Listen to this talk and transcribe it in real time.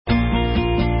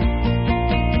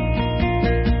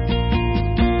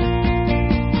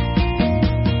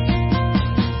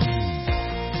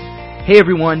Hey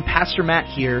everyone, Pastor Matt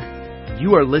here.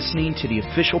 You are listening to the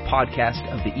official podcast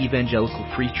of the Evangelical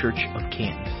Free Church of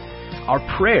Canton. Our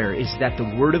prayer is that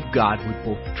the Word of God would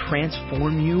both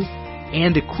transform you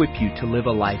and equip you to live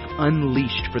a life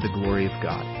unleashed for the glory of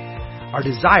God. Our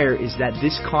desire is that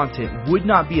this content would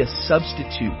not be a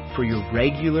substitute for your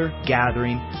regular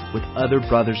gathering with other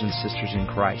brothers and sisters in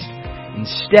Christ.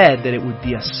 Instead, that it would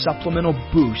be a supplemental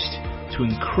boost to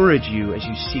encourage you as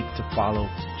you seek to follow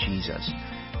Jesus.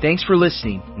 Thanks for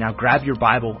listening. Now grab your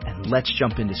Bible and let's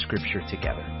jump into Scripture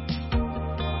together.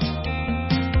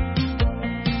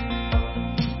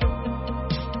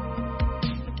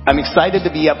 I'm excited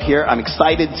to be up here. I'm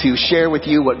excited to share with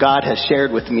you what God has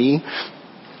shared with me.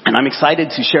 And I'm excited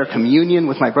to share communion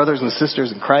with my brothers and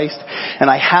sisters in Christ.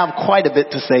 And I have quite a bit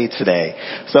to say today.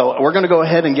 So we're going to go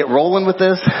ahead and get rolling with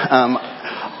this.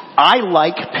 I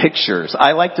like pictures.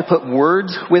 I like to put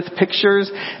words with pictures.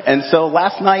 And so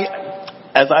last night,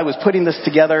 as I was putting this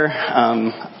together,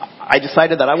 I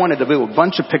decided that I wanted to do a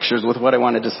bunch of pictures with what I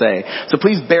wanted to say. So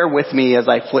please bear with me as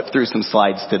I flip through some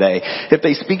slides today. If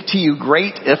they speak to you,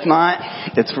 great. If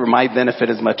not, it's for my benefit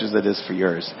as much as it is for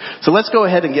yours. So let's go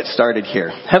ahead and get started here.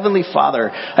 Heavenly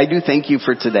Father, I do thank you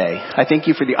for today. I thank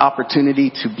you for the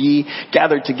opportunity to be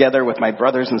gathered together with my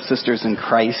brothers and sisters in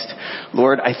Christ.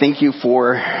 Lord, I thank you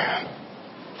for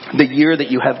the year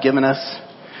that you have given us.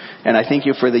 And I thank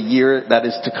you for the year that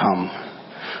is to come.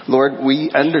 Lord,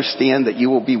 we understand that you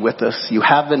will be with us. You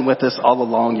have been with us all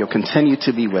along. You'll continue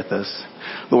to be with us.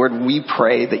 Lord, we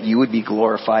pray that you would be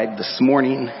glorified this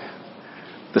morning,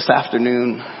 this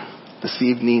afternoon, this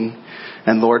evening,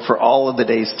 and Lord, for all of the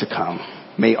days to come.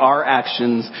 May our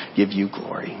actions give you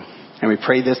glory. And we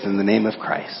pray this in the name of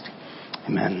Christ.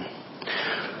 Amen.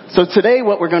 So today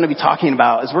what we're going to be talking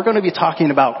about is we're going to be talking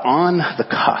about on the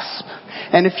cusp.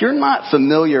 And if you're not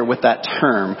familiar with that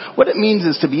term, what it means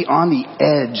is to be on the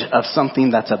edge of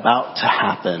something that's about to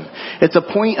happen. It's a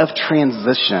point of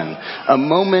transition, a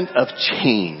moment of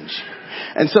change.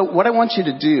 And so what I want you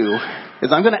to do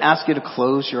is I'm going to ask you to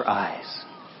close your eyes.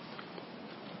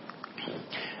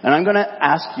 And I'm going to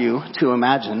ask you to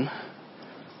imagine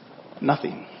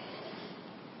nothing.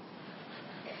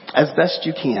 As best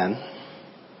you can,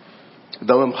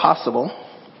 though impossible,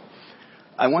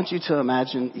 I want you to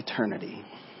imagine eternity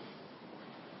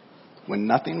when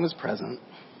nothing was present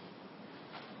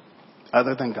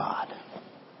other than God.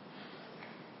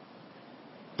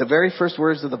 The very first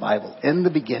words of the Bible, in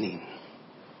the beginning,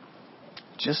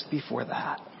 just before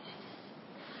that,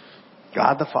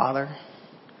 God the Father,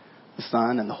 the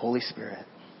Son, and the Holy Spirit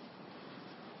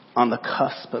on the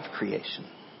cusp of creation.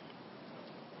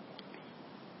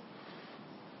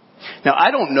 Now, I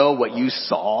don't know what you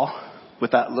saw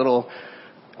with that little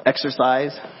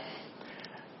exercise,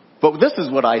 but this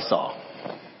is what I saw.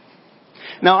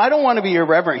 Now, I don't want to be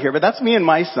irreverent here, but that's me and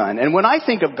my son. And when I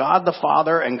think of God the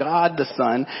Father and God the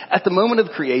Son at the moment of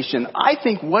creation, I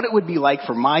think what it would be like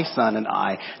for my son and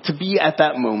I to be at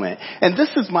that moment. And this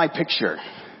is my picture.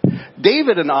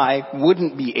 David and I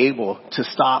wouldn't be able to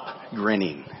stop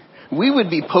grinning. We would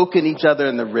be poking each other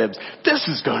in the ribs. This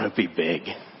is going to be big.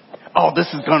 Oh, this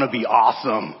is going to be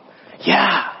awesome.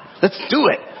 Yeah, let's do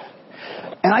it.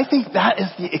 And I think that is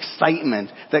the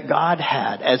excitement that God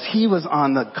had as he was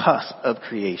on the cusp of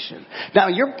creation. Now,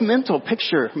 your mental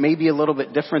picture may be a little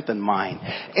bit different than mine.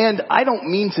 And I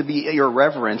don't mean to be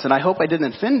irreverent, and I hope I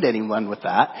didn't offend anyone with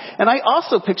that. And I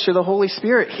also picture the Holy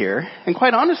Spirit here. And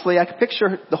quite honestly, I could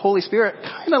picture the Holy Spirit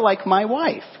kind of like my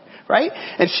wife, right?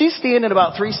 And she's standing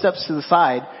about 3 steps to the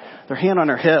side, her hand on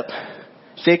her hip,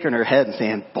 shaking her head and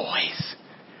saying, boys.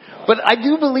 But I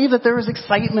do believe that there is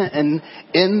excitement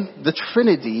in the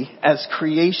Trinity as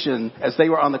creation, as they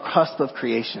were on the cusp of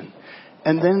creation.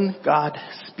 And then God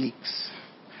speaks.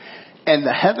 And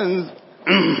the heavens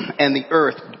and the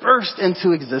earth burst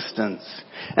into existence.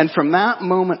 And from that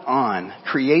moment on,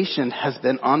 creation has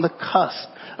been on the cusp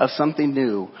of something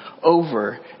new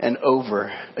over and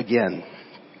over again.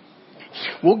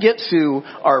 We'll get to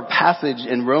our passage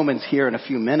in Romans here in a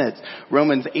few minutes,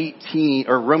 Romans 8,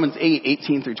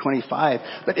 18 through 25.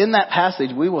 But in that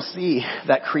passage, we will see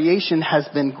that creation has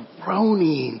been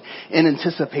groaning in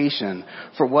anticipation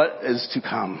for what is to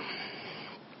come.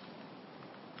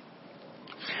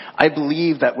 I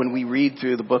believe that when we read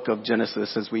through the book of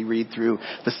Genesis, as we read through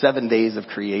the 7 days of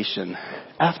creation,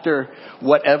 after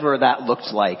whatever that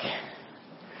looked like,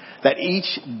 that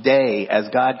each day as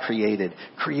God created,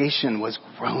 creation was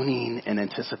groaning in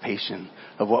anticipation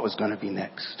of what was going to be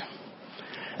next.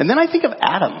 And then I think of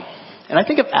Adam. And I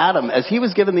think of Adam as he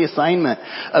was given the assignment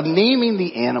of naming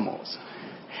the animals.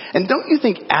 And don't you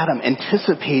think Adam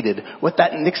anticipated what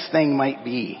that next thing might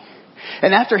be?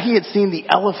 And after he had seen the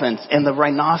elephants and the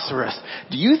rhinoceros,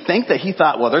 do you think that he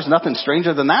thought, well, there's nothing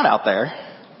stranger than that out there?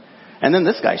 And then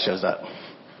this guy shows up.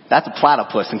 That's a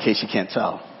platypus, in case you can't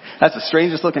tell. That's the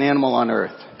strangest looking animal on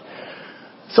earth.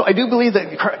 So I do believe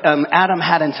that Adam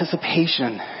had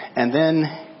anticipation, and then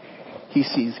he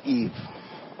sees Eve.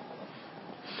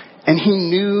 And he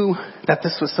knew that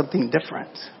this was something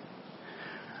different.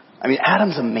 I mean,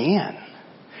 Adam's a man.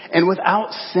 And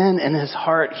without sin in his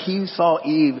heart, he saw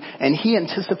Eve and he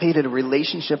anticipated a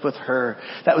relationship with her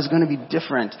that was going to be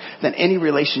different than any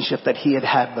relationship that he had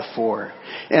had before.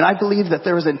 And I believe that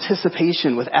there was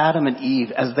anticipation with Adam and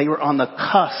Eve as they were on the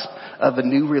cusp of a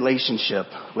new relationship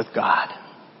with God.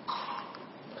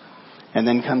 And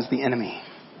then comes the enemy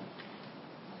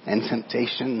and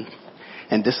temptation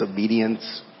and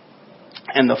disobedience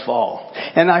and the fall.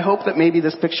 And I hope that maybe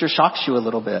this picture shocks you a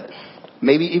little bit.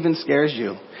 Maybe even scares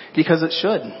you. Because it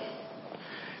should.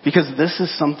 Because this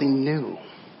is something new.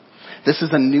 This is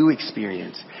a new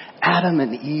experience. Adam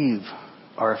and Eve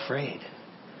are afraid.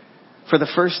 For the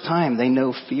first time, they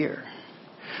know fear.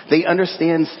 They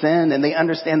understand sin and they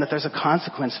understand that there's a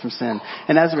consequence from sin.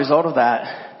 And as a result of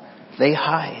that, they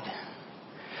hide.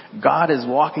 God is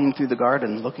walking through the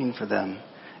garden looking for them.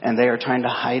 And they are trying to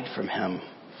hide from him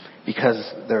because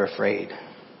they're afraid.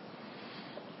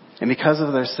 And because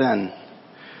of their sin,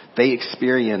 they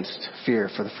experienced fear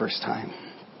for the first time.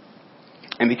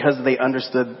 And because they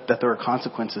understood that there were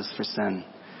consequences for sin,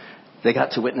 they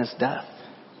got to witness death.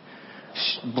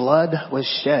 Blood was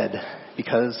shed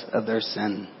because of their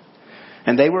sin.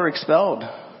 And they were expelled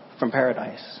from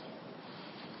paradise.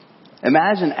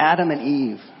 Imagine Adam and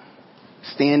Eve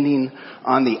standing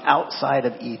on the outside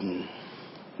of Eden,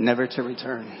 never to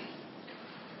return.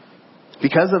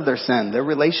 Because of their sin, their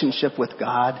relationship with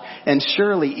God, and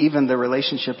surely even their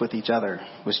relationship with each other,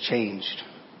 was changed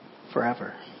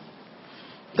forever.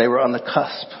 They were on the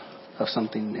cusp of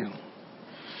something new.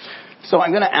 So I'm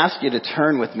going to ask you to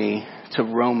turn with me to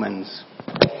Romans,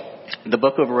 the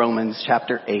book of Romans,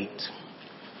 chapter 8.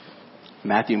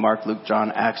 Matthew, Mark, Luke,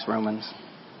 John, Acts, Romans.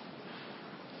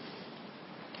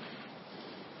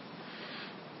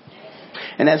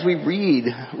 And as we read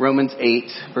Romans 8,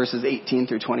 verses 18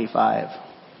 through 25,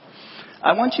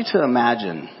 I want you to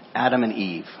imagine Adam and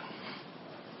Eve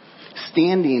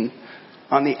standing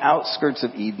on the outskirts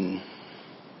of Eden,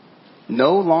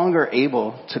 no longer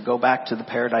able to go back to the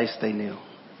paradise they knew.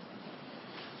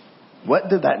 What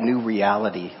did that new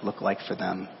reality look like for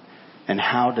them, and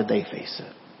how did they face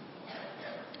it?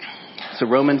 So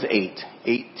Romans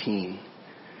 8:18.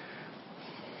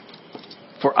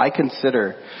 For I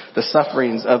consider the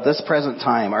sufferings of this present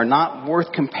time are not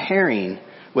worth comparing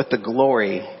with the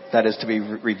glory that is to be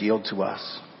revealed to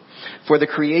us. For the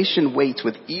creation waits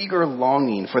with eager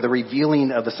longing for the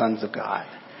revealing of the sons of God.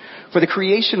 For the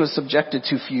creation was subjected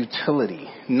to futility,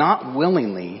 not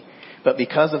willingly, but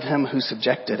because of him who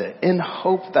subjected it, in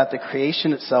hope that the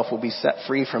creation itself will be set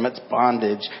free from its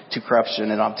bondage to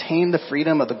corruption and obtain the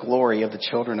freedom of the glory of the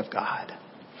children of God.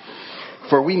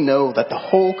 For we know that the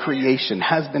whole creation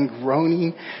has been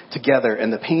groaning together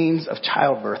in the pains of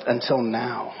childbirth until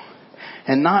now.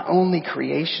 And not only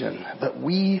creation, but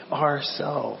we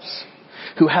ourselves,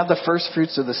 who have the first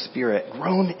fruits of the Spirit,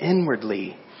 groan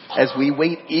inwardly as we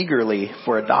wait eagerly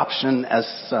for adoption as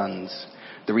sons,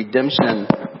 the redemption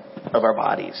of our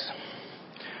bodies.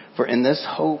 For in this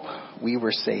hope we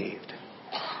were saved.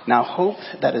 Now hope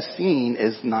that is seen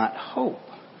is not hope.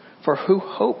 For who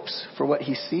hopes for what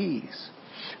he sees?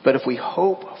 But if we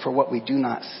hope for what we do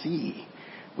not see,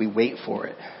 we wait for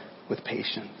it with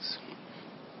patience.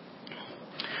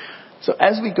 So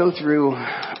as we go through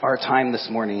our time this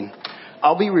morning,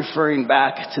 I'll be referring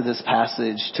back to this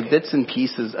passage, to bits and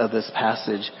pieces of this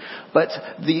passage. But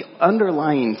the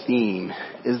underlying theme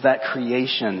is that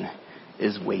creation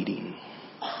is waiting.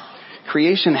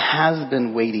 Creation has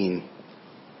been waiting,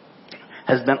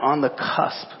 has been on the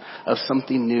cusp of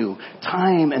something new,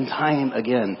 time and time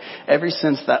again, ever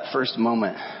since that first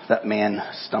moment that man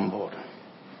stumbled.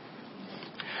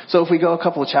 So if we go a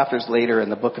couple of chapters later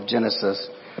in the book of Genesis,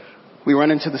 we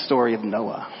run into the story of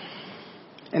Noah.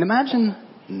 And imagine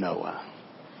Noah.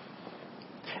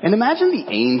 And imagine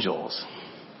the angels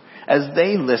as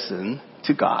they listen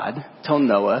to God tell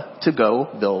Noah to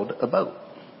go build a boat.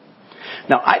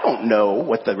 Now, I don't know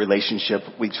what the relationship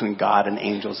between God and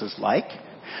angels is like,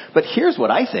 but here's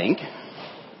what I think.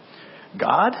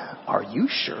 God, are you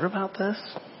sure about this?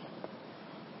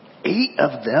 8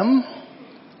 of them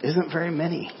isn't very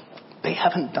many. They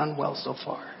haven't done well so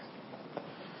far.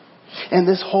 And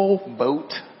this whole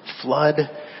boat, flood,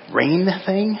 rain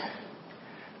thing,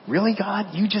 really,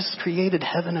 God, you just created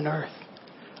heaven and earth.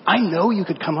 I know you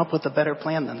could come up with a better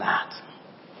plan than that.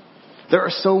 There are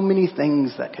so many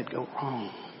things that could go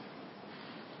wrong.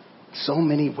 So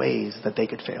many ways that they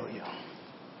could fail you.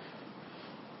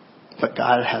 But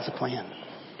God has a plan.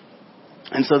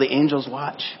 And so the angels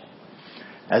watch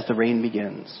as the rain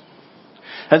begins.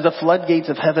 As the floodgates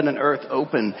of heaven and earth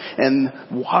open and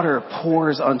water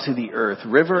pours onto the earth,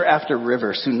 river after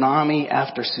river, tsunami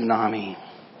after tsunami.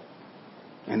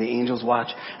 And the angels watch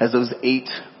as those 8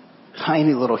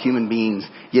 tiny little human beings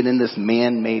get in this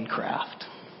man-made craft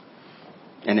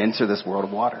and enter this world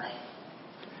of water.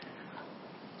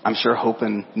 I'm sure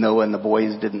hoping Noah and the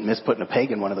boys didn't miss putting a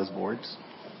peg in one of those boards.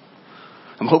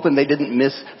 I'm hoping they didn't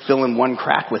miss filling one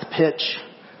crack with pitch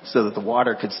so that the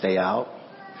water could stay out.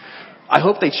 I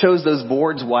hope they chose those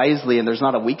boards wisely and there's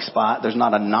not a weak spot, there's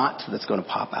not a knot that's going to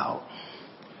pop out.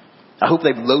 I hope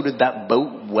they've loaded that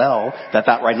boat well, that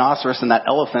rhinoceros and that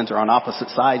elephant are on opposite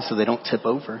sides so they don't tip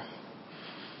over.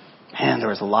 Man, there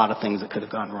was a lot of things that could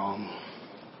have gone wrong.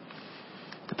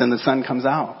 But then the sun comes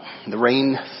out, the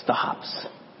rain stops,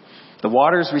 the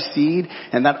waters recede,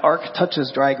 and that ark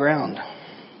touches dry ground.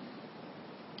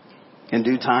 In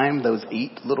due time, those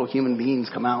 8 little human beings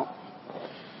come out,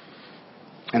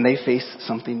 and they face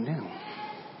something new.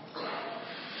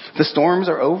 The storms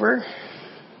are over.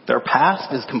 Their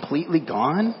past is completely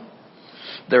gone.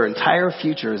 Their entire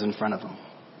future is in front of them.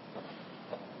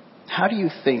 How do you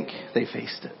think they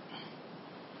faced it?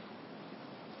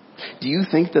 Do you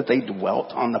think that they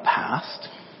dwelt on the past?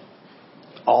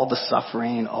 All the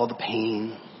suffering, all the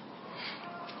pain?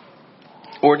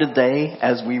 Or did they,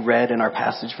 as we read in our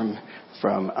passage from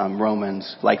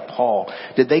Romans, like Paul,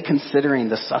 did they, considering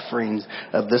the sufferings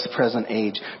of this present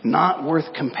age, not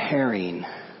worth comparing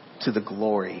to the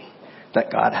glory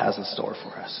that God has in store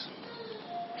for us?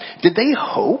 Did they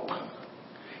hope,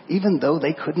 even though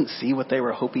they couldn't see what they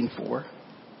were hoping for?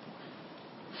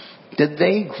 Did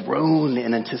they groan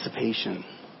in anticipation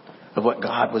of what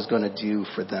God was going to do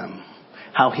for them?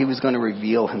 How he was going to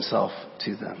reveal himself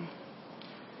to them?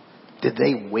 Did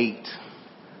they wait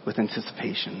with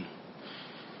anticipation,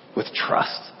 with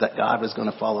trust that God was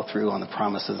going to follow through on the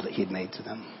promises that he'd made to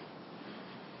them?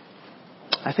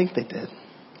 I think they did.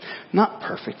 Not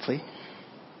perfectly.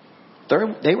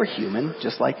 They were human,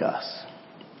 just like us.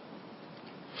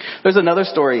 There's another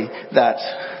story that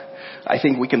I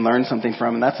think we can learn something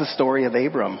from, and that's the story of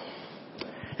Abram.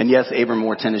 And yes, Abram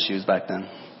wore tennis shoes back then.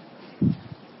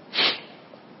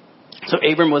 So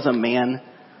Abram was a man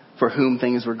for whom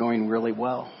things were going really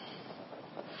well.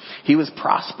 He was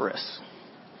prosperous.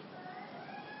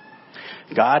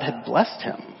 God had blessed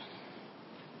him.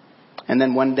 And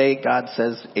then one day God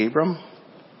says, Abram,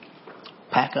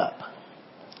 pack up.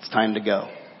 It's time to go.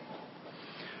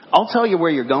 I'll tell you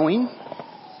where you're going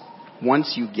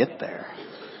once you get there.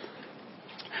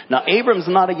 Now, Abram's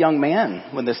not a young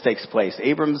man when this takes place.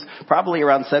 Abram's probably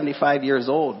around 75 years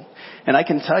old. And I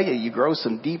can tell you, you grow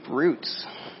some deep roots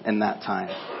in that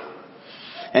time.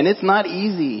 And it's not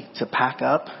easy to pack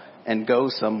up and go.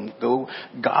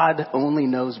 God only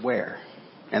knows where.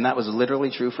 And that was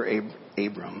literally true for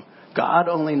Abram. God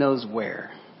only knows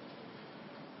where.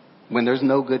 When there's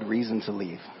no good reason to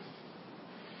leave.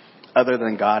 Other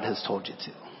than God has told you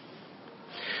to.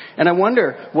 And I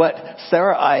wonder what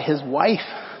Sarai, his wife,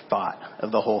 thought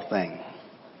of the whole thing.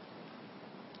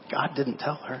 God didn't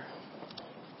tell her.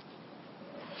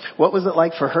 What was it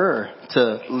like for her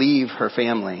to leave her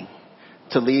family,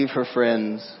 to leave her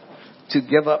friends, to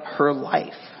give up her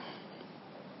life?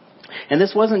 And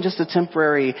this wasn't just a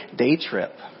temporary day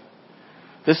trip.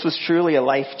 This was truly a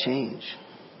life change.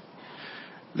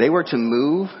 They were to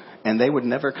move and they would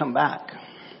never come back.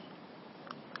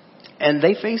 And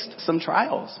they faced some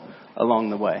trials along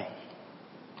the way.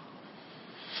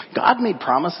 God made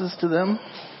promises to them,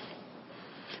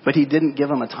 but he didn't give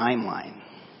them a timeline.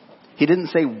 He didn't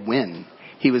say when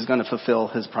he was going to fulfill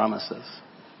his promises.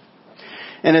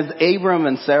 And as Abram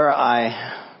and Sarai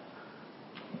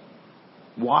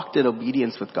walked in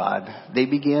obedience with God, they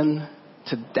began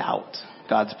to doubt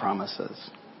God's promises.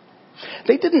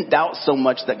 They didn't doubt so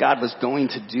much that God was going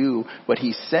to do what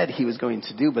he said he was going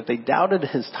to do, but they doubted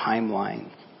his timeline.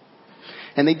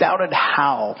 And they doubted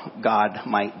how God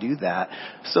might do that.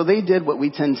 So they did what we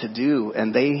tend to do,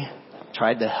 and they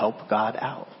tried to help God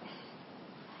out.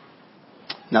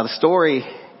 Now the story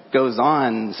goes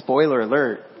on, spoiler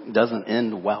alert, doesn't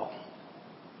end well.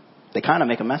 They kind of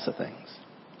make a mess of things.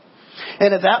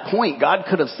 And at that point, God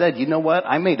could have said, you know what,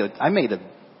 I made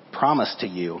a promise to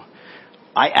you.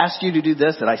 I asked you to do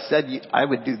this, and I said I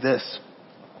would do this.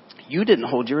 You didn't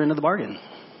hold your end of the bargain.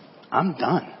 I'm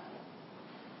done.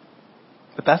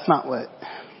 But that's not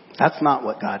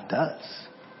what God does.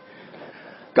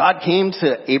 God came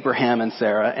to Abraham and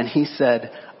Sarah and he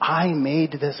said, I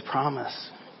made this promise.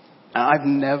 I've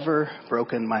never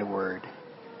broken my word.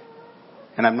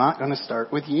 And I'm not going to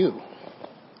start with you.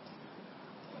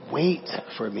 Wait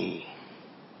for me.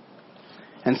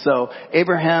 And so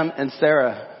Abraham and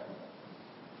Sarah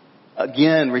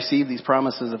again receive these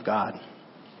promises of God.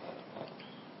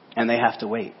 And they have to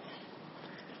wait.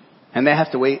 And they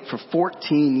have to wait for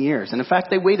 14 years. And in fact,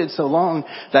 they waited so long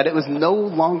that it was no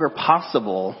longer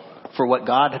possible for what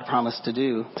God had promised to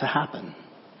do to happen.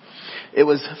 It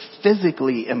was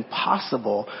physically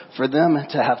impossible for them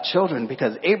to have children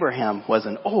because Abraham was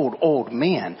an old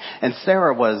man and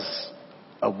Sarah was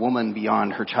a woman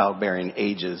beyond her childbearing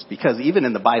ages, because even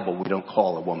in the Bible, we don't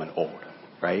call a woman old,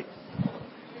 right?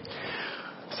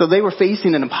 So they were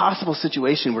facing an impossible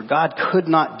situation where God could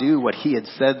not do what he had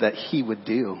said that he would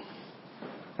do.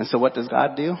 And so what does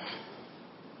God do?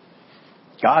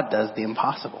 God does the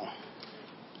impossible.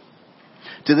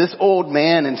 To this old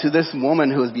man and to this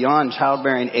woman who was beyond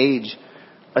childbearing age,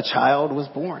 a child was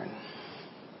born,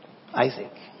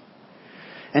 Isaac.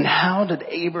 And how did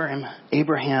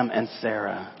Abraham and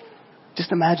Sarah,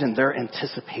 just imagine their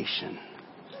anticipation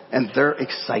and their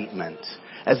excitement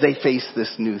as they face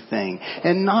this new thing.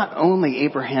 And not only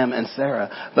Abraham and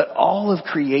Sarah, but all of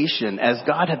creation, as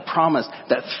God had promised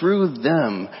that through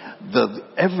them,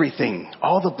 everything,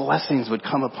 all the blessings would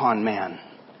come upon man.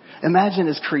 Imagine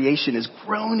as creation is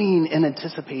groaning in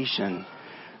anticipation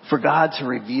for God to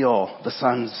reveal the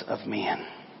sons of man.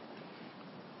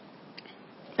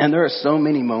 And there are so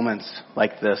many moments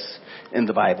like this in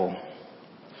the Bible.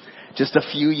 Just a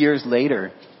few years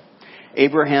later,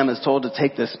 Abraham is told to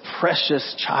take this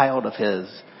precious child of his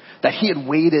that he had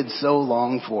waited so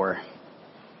long for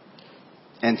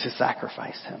and to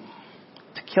sacrifice him,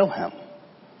 to kill him.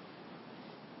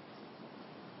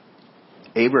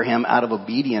 Abraham, out of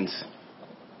obedience,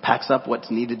 packs up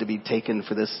what's needed to be taken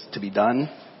for this to be done.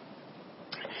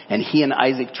 And he and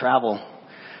Isaac travel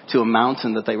to a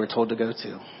mountain that they were told to go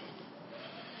to.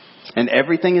 And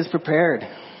everything is prepared.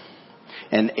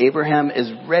 And Abraham is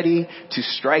ready to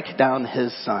strike down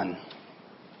his son.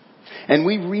 And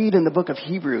we read in the book of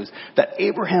Hebrews that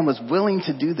Abraham was willing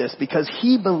to do this because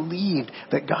he believed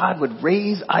that God would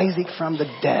raise Isaac from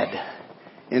the dead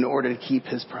in order to keep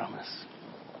his promise.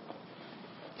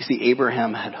 You see,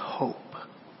 Abraham had hope.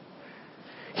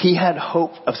 He had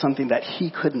hope of something that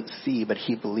he couldn't see, but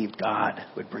he believed God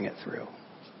would bring it through.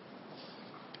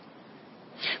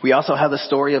 We also have the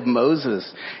story of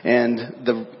Moses and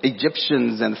the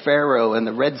Egyptians and Pharaoh and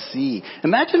the Red Sea.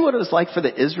 Imagine what it was like for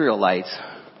the Israelites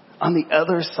on the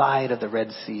other side of the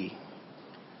Red Sea.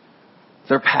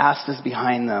 Their past is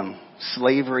behind them.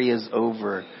 Slavery is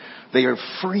over. They are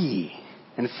free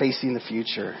and facing the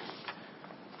future.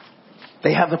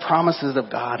 They have the promises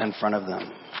of God in front of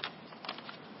them.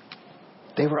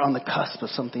 They were on the cusp of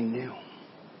something new.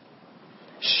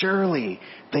 Surely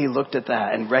they looked at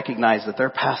that and recognized that their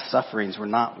past sufferings were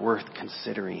not worth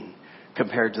considering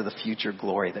compared to the future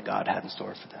glory that God had in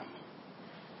store for them.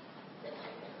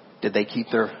 Did they keep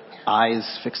their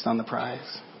eyes fixed on the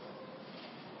prize?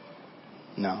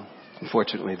 No,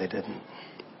 unfortunately they didn't.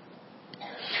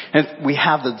 And we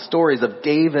have the stories of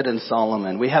David and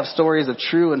Solomon. We have stories of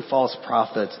true and false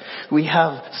prophets. We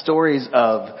have stories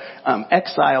of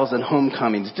exiles and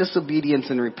homecomings, disobedience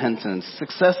and repentance,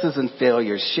 successes and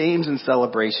failures, shames and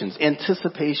celebrations,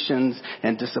 anticipations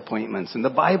and disappointments. And the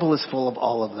Bible is full of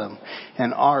all of them.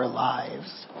 And our lives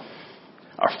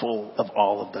are full of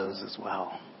all of those as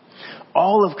well.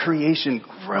 All of creation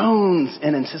groans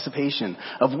in anticipation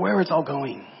of where it's all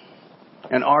going.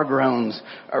 And our groans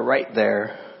are right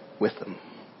there with them.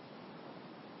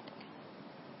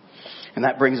 And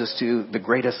that brings us to the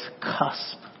greatest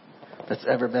cusp that's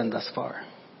ever been thus far.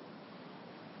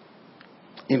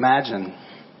 Imagine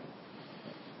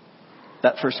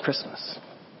that first Christmas.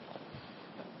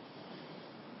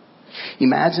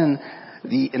 Imagine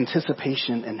the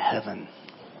anticipation in heaven.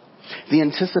 The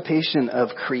anticipation of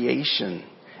creation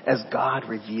as God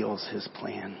reveals his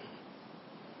plan.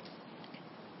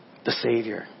 The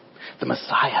Savior, the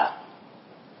Messiah,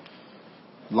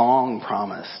 long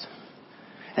promised.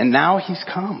 And now he's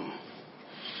come.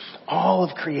 All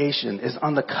of creation is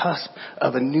on the cusp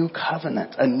of a new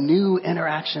covenant, a new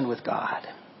interaction with God.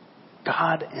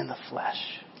 God in the flesh.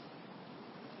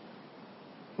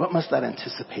 What must that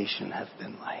anticipation have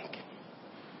been like?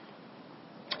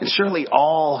 And surely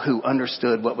all who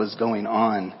understood what was going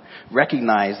on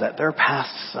recognized that their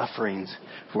past sufferings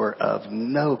were of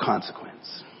no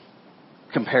consequence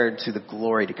compared to the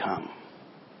glory to come.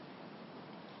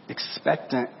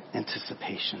 Expectant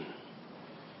anticipation.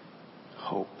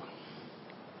 Hope.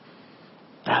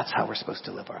 That's how we're supposed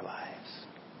to live our lives.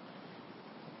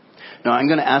 Now, I'm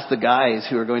going to ask the guys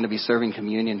who are going to be serving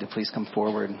communion to please come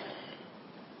forward.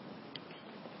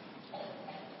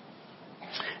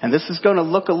 And this is going to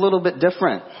look a little bit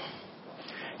different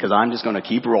because I'm just going to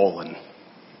keep rolling.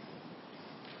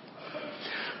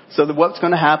 So what's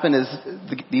going to happen is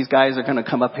these guys are going to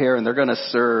come up here and they're going to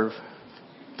serve.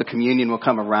 The communion will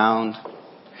come around.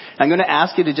 I'm going to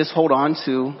ask you to just hold on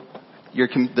to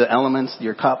the elements,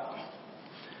 your cup.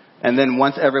 And then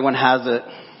once everyone has it,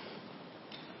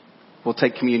 we'll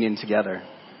take communion together.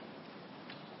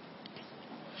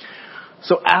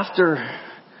 So after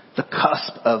the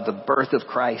cusp of the birth of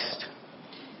Christ,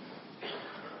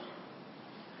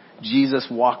 Jesus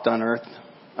walked on earth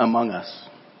among us.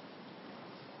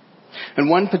 And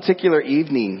one particular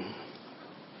evening,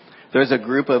 there's a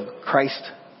group of Christ's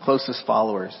closest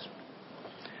followers.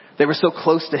 They were so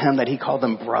close to him that he called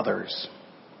them brothers.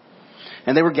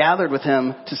 And they were gathered with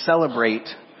him to celebrate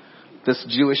this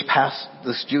Jewish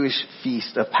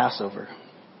feast of Passover.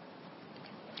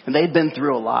 And they'd been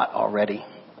through a lot already.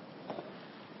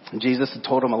 And Jesus had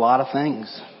told them a lot of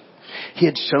things. He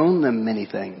had shown them many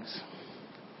things.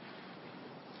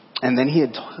 And then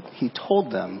he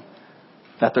told them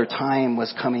that their time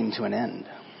was coming to an end.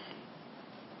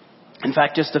 In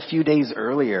fact, just a few days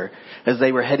earlier, as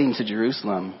they were heading to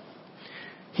Jerusalem,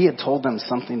 he had told them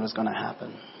something was going to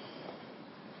happen.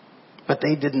 But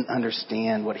they didn't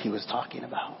understand what he was talking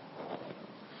about.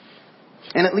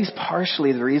 And at least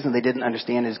partially the reason they didn't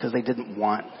understand is because they didn't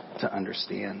want to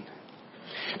understand.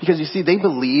 Because you see, they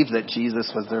believed that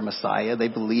Jesus was their Messiah. They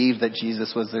believed that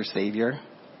Jesus was their Savior.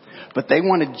 But they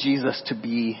wanted Jesus to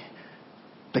be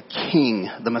the King,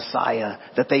 the Messiah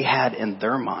that they had in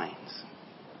their minds.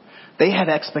 They had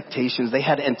expectations. They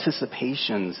had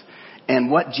anticipations. And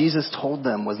what Jesus told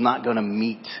them was not going to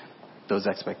meet those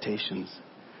expectations.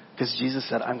 Because Jesus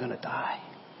said, I'm going to die.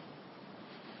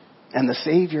 And the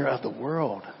Savior of the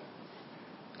world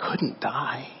couldn't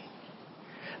die.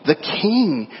 The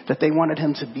King that they wanted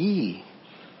him to be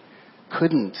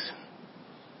couldn't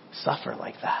suffer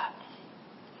like that.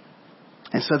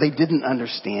 And so they didn't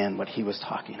understand what he was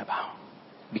talking about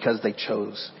because they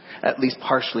chose, at least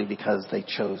partially because they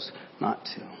chose not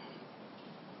to.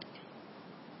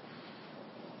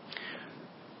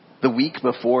 The week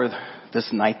before this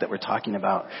night that we're talking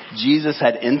about, Jesus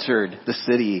had entered the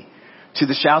city to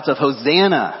the shouts of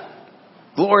Hosanna,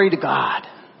 glory to God.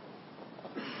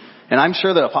 And I'm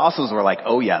sure the apostles were like,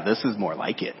 oh yeah, this is more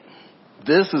like it.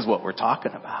 This is what we're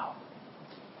talking about.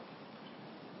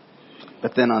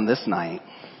 But then on this night,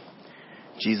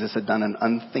 Jesus had done an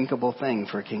unthinkable thing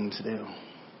for a king to do.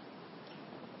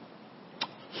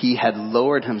 He had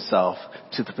lowered himself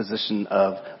to the position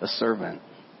of a servant,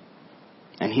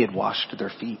 and he had washed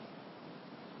their feet.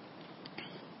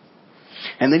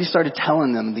 And then he started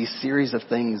telling them these series of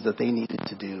things that they needed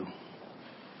to do.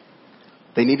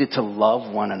 They needed to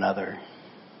love one another.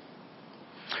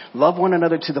 Love one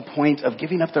another to the point of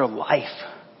giving up their life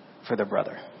for their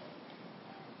brother.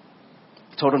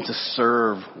 He told them to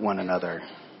serve one another,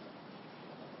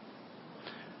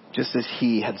 just as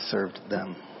he had served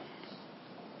them.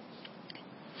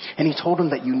 And he told them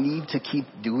that you need to keep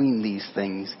doing these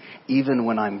things even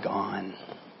when I'm gone.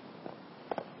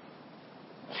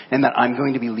 And that I'm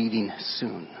going to be leaving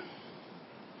soon.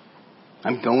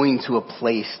 I'm going to a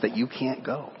place that you can't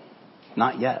go.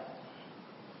 Not yet.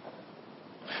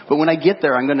 But when I get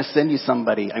there, I'm going to send you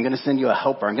somebody. I'm going to send you a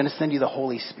helper. I'm going to send you the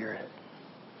Holy Spirit.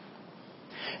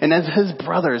 And as his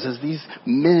brothers, as these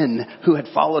men who had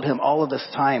followed him all of this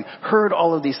time, heard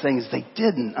all of these things, they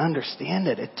didn't understand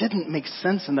it. It didn't make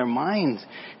sense in their minds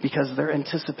because their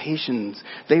anticipations,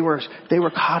 they were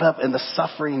caught up in the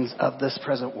sufferings of this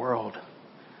present world.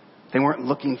 They weren't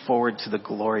looking forward to the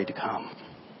glory to come.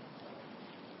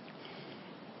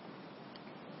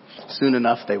 Soon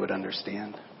enough, they would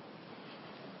understand.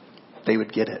 They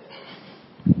would get it.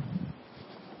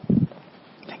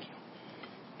 Thank you.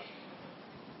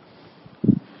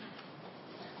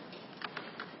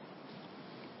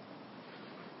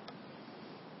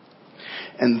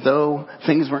 And though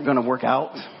things weren't going to work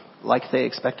out like they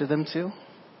expected them to,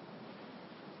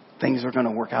 things were going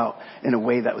to work out in a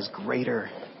way that was greater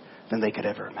than they could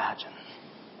ever imagine.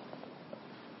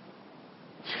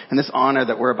 And this honor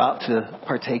that we're about to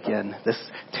partake in, this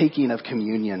taking of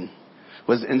communion,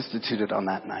 was instituted on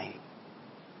that night.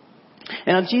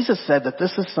 And Jesus said that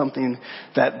this is something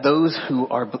that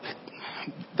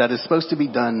that is supposed to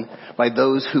be done by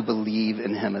those who believe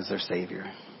in him as their Savior.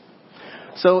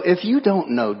 So if you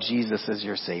don't know Jesus as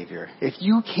your Savior, if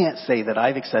you can't say that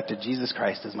I've accepted Jesus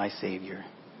Christ as my Savior,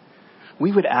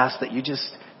 we would ask that you just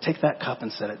take that cup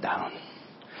and set it down.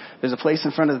 There's a place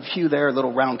in front of the pew there, a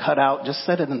little round cutout. Just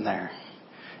set it in there.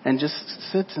 And just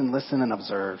sit and listen and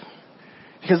observe.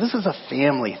 Because this is a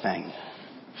family thing.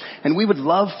 And we would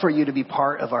love for you to be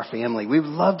part of our family. We would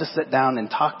love to sit down and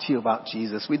talk to you about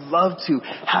Jesus. We'd love to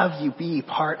have you be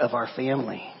part of our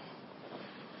family.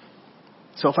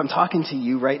 So if I'm talking to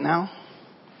you right now,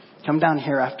 come down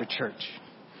here after church.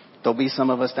 There'll be some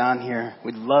of us down here.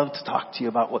 We'd love to talk to you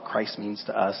about what Christ means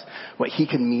to us, what he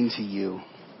can mean to you.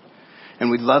 And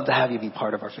we'd love to have you be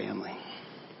part of our family.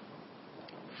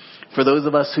 For those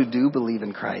of us who do believe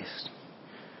in Christ,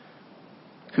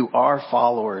 who are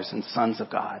followers and sons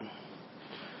of God,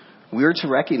 we're to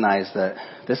recognize that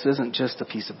this isn't just a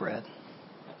piece of bread.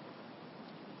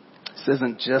 This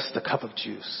isn't just a cup of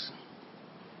juice.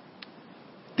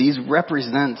 These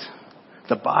represent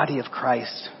the body of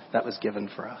Christ that was given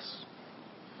for us.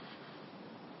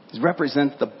 These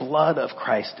represent the blood of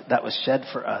Christ that was shed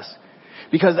for us.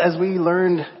 Because as we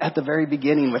learned at the very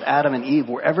beginning with Adam and Eve,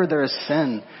 wherever there is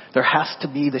sin, there has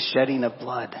to be the shedding of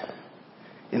blood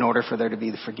in order for there to be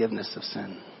the forgiveness of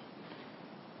sin.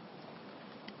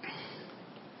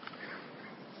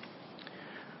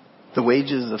 The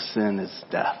wages of sin is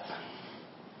death.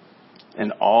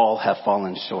 And all have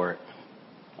fallen short.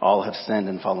 All have sinned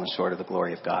and fallen short of the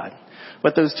glory of God.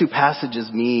 What those two passages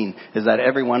mean is that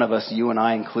every one of us, you and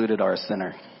I included, are a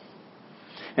sinner.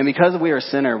 And because we are a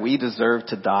sinner, we deserve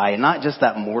to die. And not just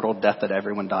that mortal death that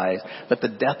everyone dies, but the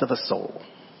death of a soul.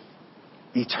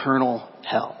 Eternal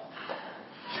hell.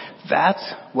 That's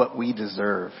what we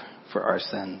deserve for our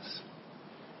sins.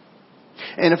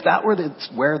 And if that were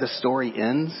where the story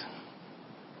ends,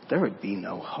 there would be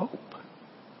no hope.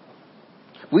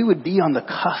 We would be on the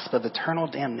cusp of eternal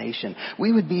damnation.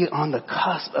 We would be on the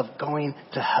cusp of going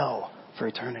to hell for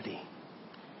eternity.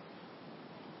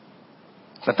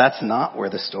 But that's not where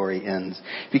the story ends.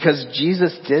 Because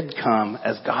Jesus did come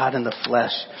as God in the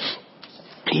flesh.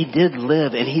 He did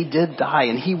live and he did die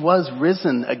and he was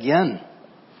risen again.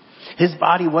 His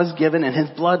body was given and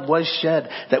his blood was shed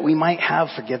that we might have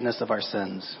forgiveness of our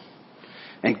sins.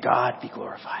 And God be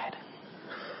glorified.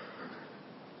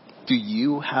 Do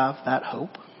you have that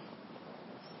hope?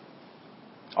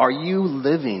 Are you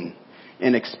living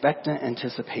in expectant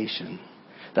anticipation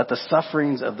that the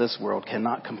sufferings of this world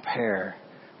cannot compare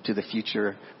to the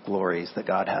future glories that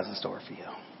God has in store for you?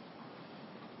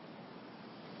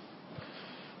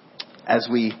 As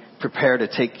we prepare to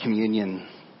take communion,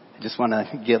 I just want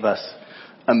to give us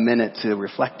a minute to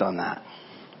reflect on that.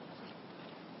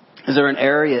 Is there an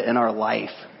area in our life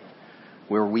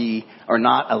where we are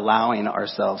not allowing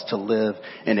ourselves to live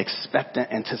in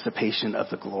expectant anticipation of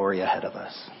the glory ahead of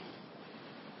us?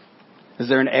 Is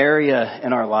there an area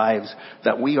in our lives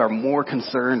that we are more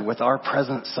concerned with our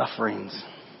present sufferings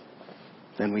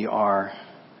than we are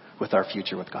with our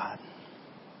future with God?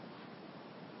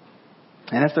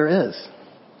 And if there is,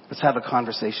 let's have a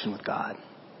conversation with God.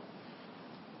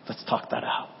 Let's talk that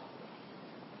out.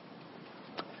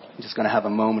 I'm just going to have a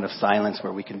moment of silence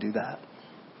where we can do that.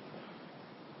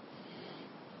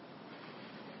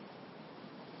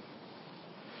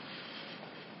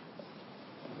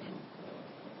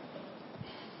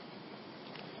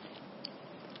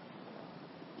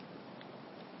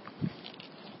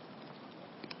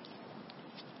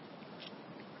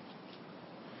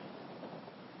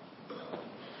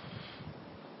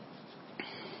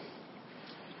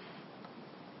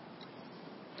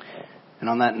 And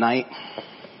on that night,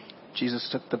 Jesus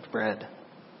took the bread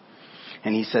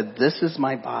and he said, "This is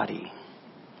my body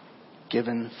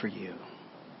given for you.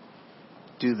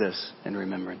 Do this in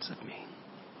remembrance of me."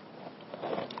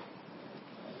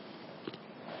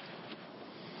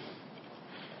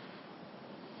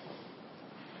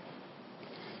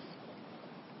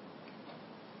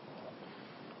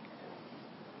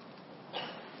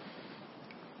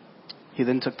 He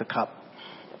then took the cup.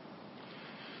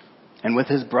 And with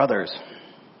his brothers,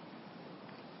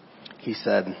 he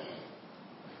said,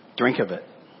 "Drink of it,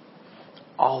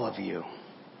 all of you.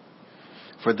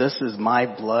 For this is my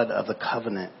blood of the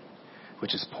covenant,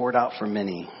 which is poured out for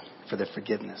many for the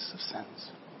forgiveness of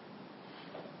sins."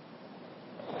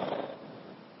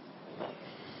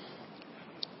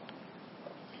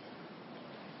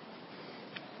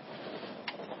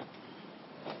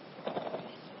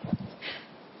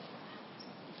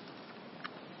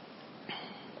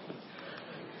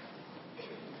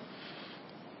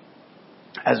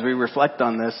 As we reflect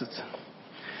on this, it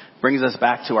brings us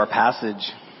back to our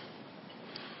passage.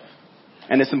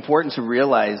 And it's important to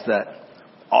realize that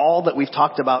all that we've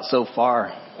talked about so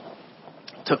far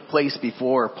took place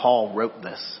before Paul wrote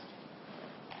this.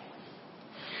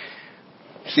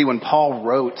 See, when Paul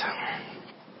wrote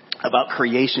about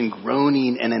creation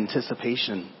groaning in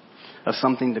anticipation of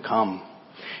something to come.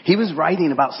 He was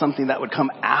writing about something that would come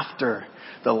after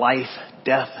the life,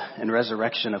 death, and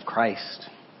resurrection of Christ.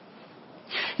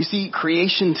 You see,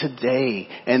 creation today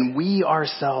and we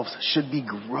ourselves should be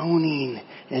groaning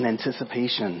in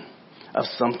anticipation of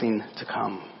something to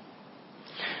come.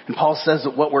 And Paul says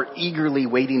that what we're eagerly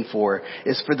waiting for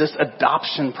is for this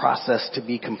adoption process to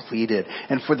be completed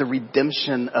and for the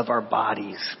redemption of our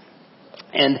bodies.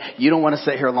 And you don't want to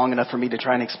sit here long enough for me to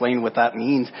try and explain what that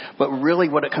means. But really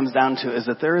what it comes down to is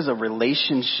that there is a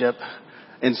relationship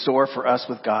in store for us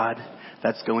with God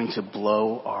that's going to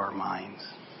blow our minds.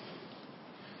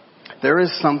 There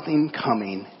is something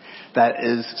coming that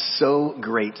is so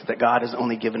great that God has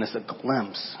only given us a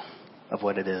glimpse of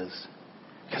what it is.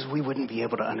 Because we wouldn't be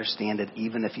able to understand it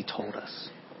even if he told us.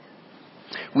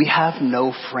 We have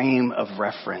no frame of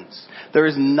reference. There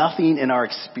is nothing in our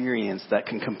experience that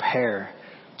can compare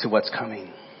to what's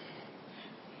coming.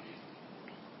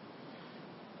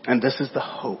 And this is the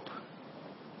hope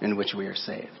in which we are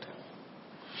saved.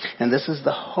 And this is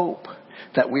the hope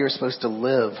that we are supposed to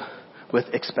live with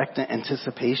expectant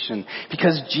anticipation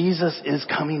because Jesus is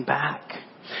coming back.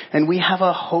 And we have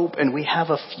a hope and we have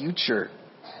a future.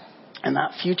 And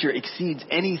that future exceeds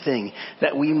anything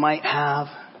that we might have,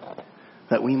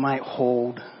 that we might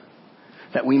hold,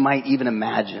 that we might even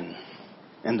imagine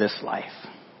in this life.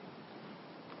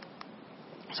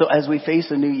 So as we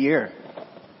face a new year,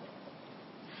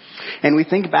 and we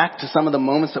think back to some of the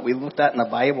moments that we looked at in the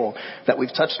Bible that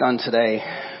we've touched on today,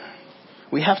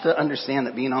 we have to understand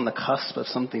that being on the cusp of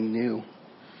something new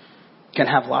can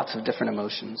have lots of different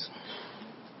emotions.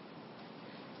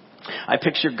 I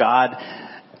picture God,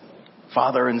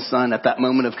 Father and Son, at that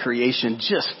moment of creation,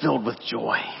 just filled with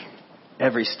joy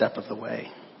every step of the way.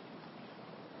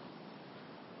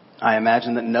 I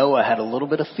imagine that Noah had a little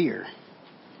bit of fear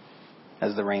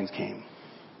as the rains came.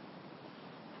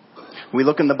 We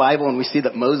look in the Bible and we see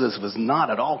that Moses was not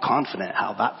at all confident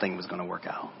how that thing was going to work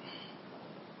out.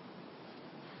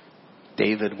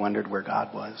 David wondered where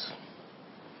God was.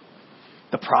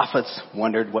 The prophets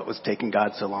wondered what was taking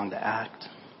God so long to act.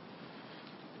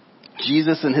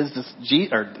 Jesus'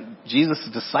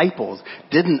 disciples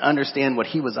didn't understand what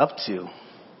he was up to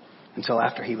until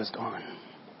after he was gone.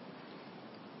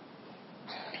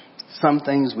 Some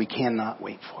things we cannot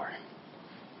wait for.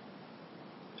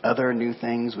 Other new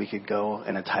things we could go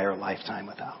an entire lifetime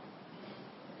without.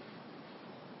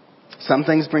 Some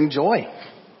things bring joy.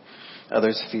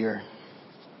 Others fear.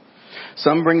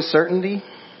 Some bring certainty.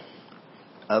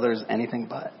 Others anything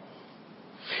but.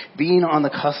 Being on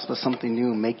the cusp of something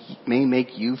new may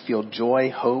make you feel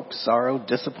joy, hope, sorrow,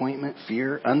 disappointment,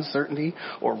 fear, uncertainty,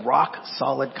 or rock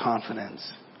solid confidence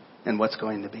in what's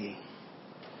going to be.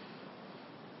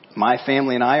 My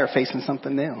family and I are facing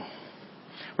something new.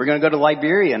 We're going to go to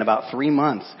Liberia in about 3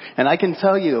 months. And I can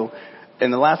tell you,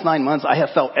 in the last 9 months, I have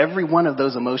felt every one of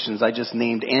those emotions I just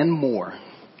named and more.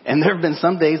 And there have been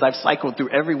some days I've cycled through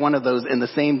every one of those in the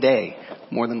same day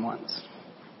more than once.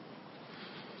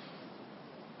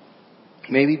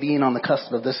 Maybe being on the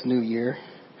cusp of this new year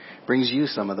brings you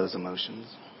some of those emotions.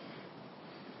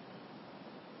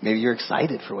 Maybe you're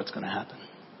excited for what's going to happen,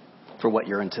 for what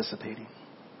you're anticipating.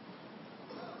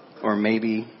 Or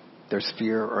maybe there's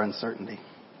fear or uncertainty.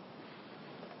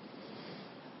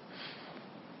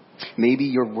 Maybe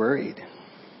you're worried,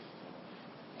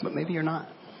 but maybe you're not.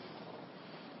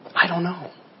 I don't know.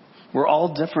 We're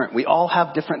all different. We all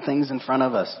have different things in front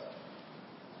of us.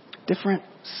 Different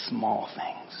small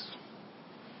things.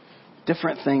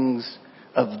 Different things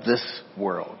of this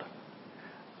world.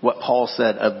 What Paul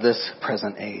said, of this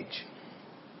present age.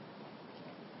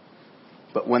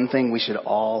 But one thing we should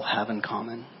all have in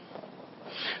common,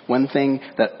 one thing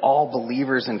that all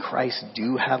believers in Christ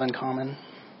do have in common,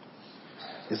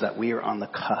 is that we are on the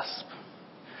cusp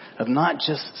of not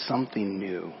just something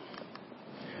new,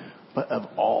 but of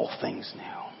all things new.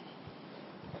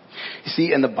 You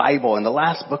see, in the Bible, in the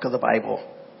last book of the Bible,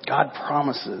 God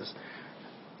promises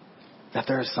that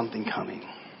there is something coming.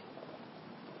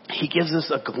 He gives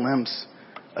us a glimpse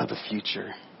of the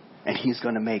future, and he's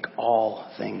going to make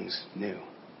all things new.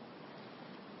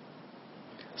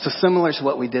 So similar to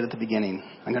what we did at the beginning,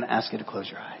 I'm going to ask you to close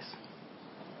your eyes.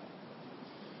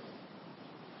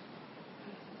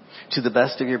 To the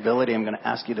best of your ability, I'm going to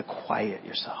ask you to quiet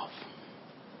yourself.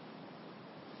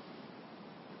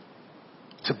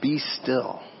 To be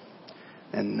still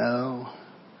and know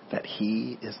that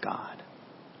he is God.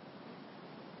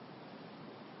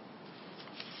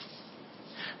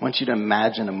 I want you to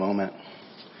imagine a moment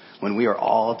when we are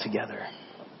all together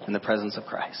in the presence of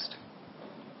Christ.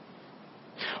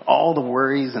 All the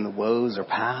worries and the woes are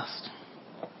past.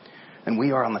 And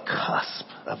we are on the cusp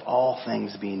of all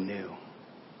things being new.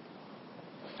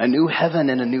 A new heaven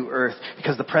and a new earth,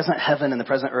 because the present heaven and the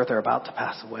present earth are about to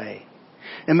pass away.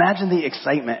 Imagine the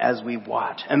excitement as we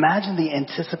watch. Imagine the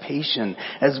anticipation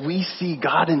as we see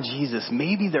God and Jesus.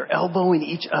 Maybe they're elbowing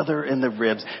each other in the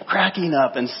ribs, cracking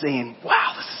up and saying,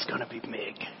 wow, this is going to be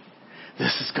big.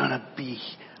 This is going to be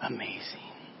amazing.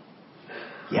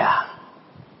 Yeah,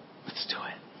 let's do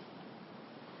it.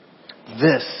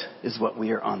 This is what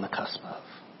we are on the cusp of.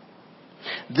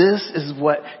 This is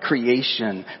what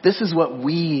creation, this is what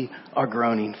we are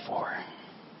groaning for.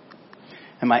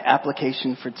 And my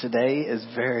application for today is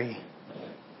very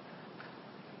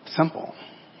simple.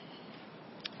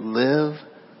 Live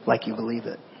like you believe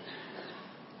it.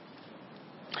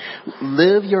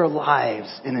 Live your lives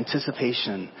in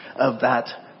anticipation of that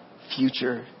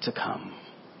future to come.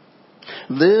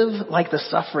 Live like the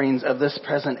sufferings of this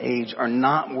present age are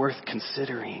not worth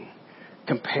considering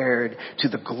compared to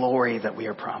the glory that we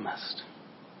are promised.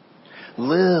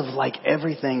 Live like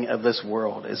everything of this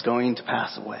world is going to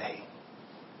pass away,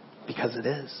 because it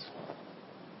is.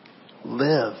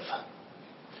 Live,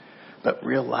 but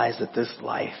realize that this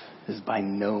life is by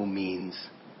no means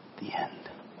the end.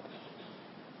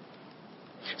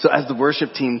 So as the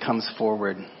worship team comes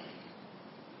forward,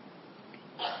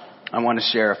 I want to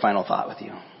share a final thought with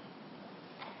you.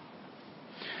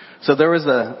 So there was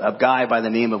a guy by the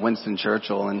name of Winston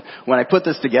Churchill, and when I put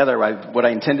this together, what I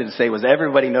intended to say was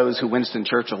everybody knows who Winston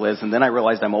Churchill is, and then I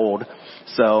realized I'm old.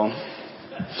 So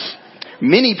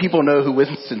many people know who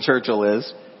Winston Churchill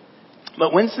is.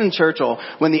 But Winston Churchill,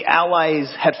 when the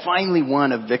Allies had finally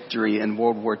won a victory in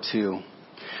World War II,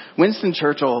 Winston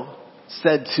Churchill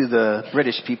said to the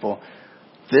British people,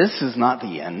 "This is not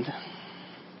the end.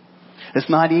 It's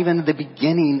not even the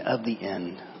beginning of the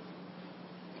end.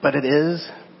 But it is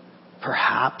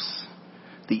perhaps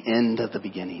the end of the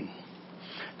beginning."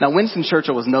 Now, Winston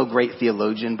Churchill was no great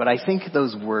theologian, but I think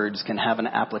those words can have an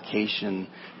application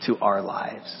to our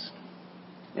lives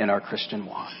in our Christian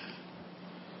walk.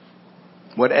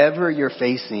 Whatever you're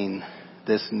facing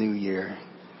this new year,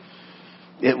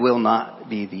 it will not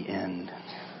be the end.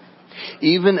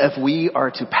 Even if we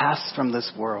are to pass from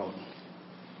this world,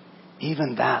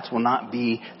 even that will not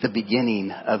be the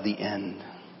beginning of the end.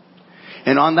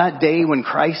 And on that day when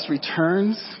Christ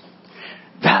returns,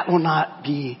 that will not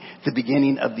be the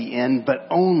beginning of the end, but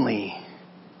only,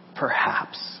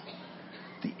 perhaps,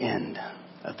 the end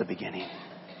of the beginning.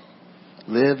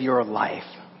 Live your life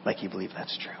like you believe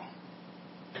that's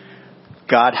true.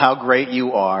 God, how great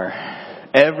you are.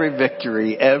 Every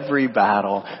victory, every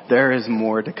battle, there is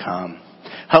more to come.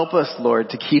 Help us, Lord,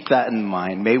 to keep that in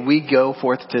mind. May we go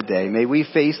forth today. May we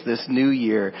face this new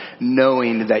year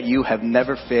knowing that you have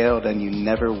never failed and you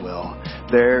never will.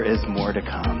 There is more to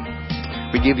come.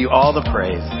 We give you all the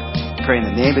praise. Pray in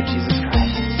the name of Jesus Christ.